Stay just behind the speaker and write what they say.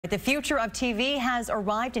The future of TV has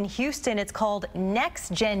arrived in Houston. It's called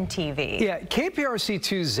NEXTGEN TV. Yeah,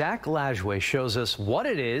 KPRC2's Zach Lajway shows us what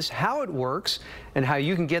it is, how it works, and how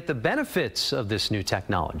you can get the benefits of this new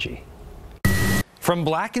technology. From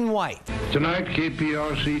black and white. Tonight,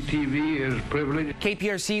 KPRC TV is privileged.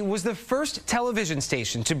 KPRC was the first television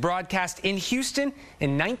station to broadcast in Houston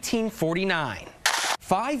in 1949.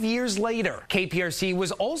 5 years later, KPRC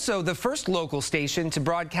was also the first local station to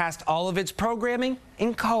broadcast all of its programming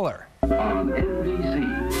in color. On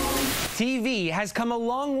NBC. TV has come a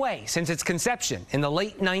long way since its conception in the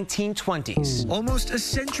late 1920s. Almost a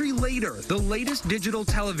century later, the latest digital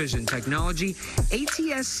television technology,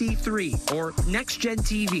 ATSC3, or NEXTGEN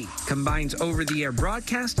TV, combines over-the-air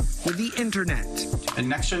broadcast with the internet.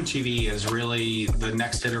 And NEXTGEN TV is really the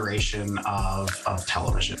next iteration of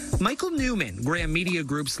television. Michael Newman, Graham Media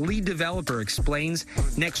Group's lead developer, explains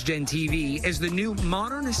NEXTGEN TV is the new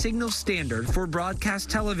modern signal standard for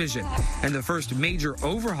broadcast television and the first major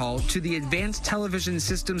overhaul to the Advanced Television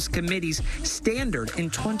Systems Committee's standard in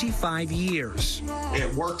 25 years.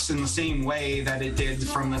 It works in the same way that it did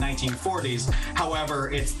from the 1940s.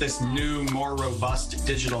 However, it's this new, more robust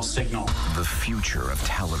digital signal. The future of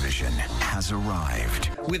television has arrived.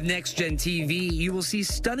 With NEXTGEN TV, you will see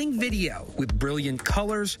stunning video with brilliant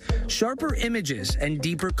colors, sharper images, and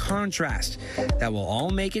deeper contrast that will all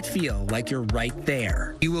make it feel like you're right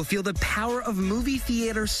there. You will feel the power of movie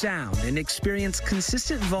theater sound and experience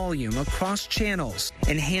consistent volume across channels.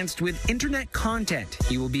 Enhanced with internet content,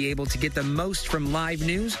 you will be able to get the most from live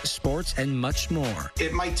news, sports, and much more.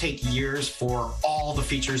 It might take years for all the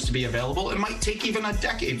features to be available. It might take even a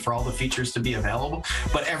decade for all the features to be available,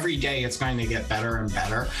 but every day it's going to get better and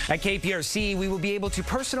better. At KPRC, we will be able to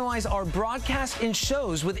personalize our broadcast and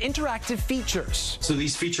shows with interactive features. So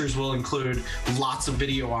these features will include lots of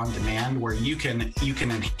video on demand where you can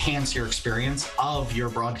enhance your experience of your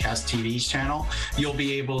broadcast TV channel. You'll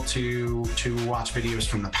be able to watch videos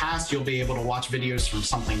from the past. You'll be able to watch videos from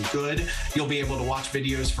something good. You'll be able to watch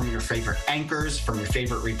videos from your favorite anchors, from your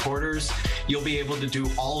favorite reporters. You'll be able to do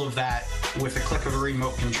all of that with a click of a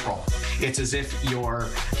remote control. It's as if you're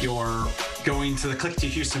going to the Click to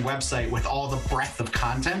Houston website with all the breadth of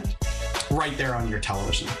content right there on your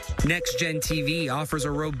television. NEXTGEN TV offers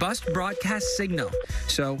a robust broadcast signal,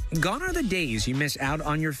 so gone are the days you miss out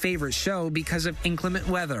on your favorite show because of inclement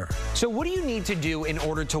weather. So what do you need to do in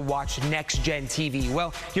order to watch NEXTGEN TV?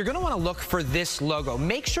 Well, you're going to want to look for this logo.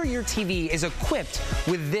 Make sure your TV is equipped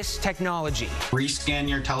with this technology. Rescan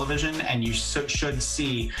your television and you should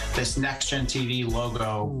see this NEXTGEN TV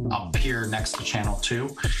logo up here next to channel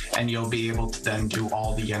 2, and you'll be able to then do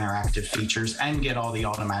all the interactive features and get all the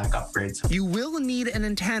automatic upgrades. You will need an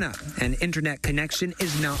antenna. An internet connection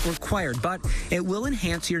is not required, but it will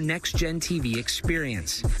enhance your NEXTGEN TV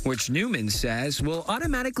experience, which Newman says will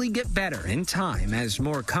automatically get better in time as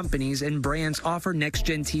more companies and brands offer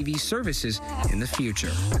NEXTGEN TV services in the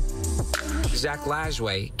future. Zach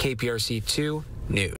Lajway, KPRC2 News.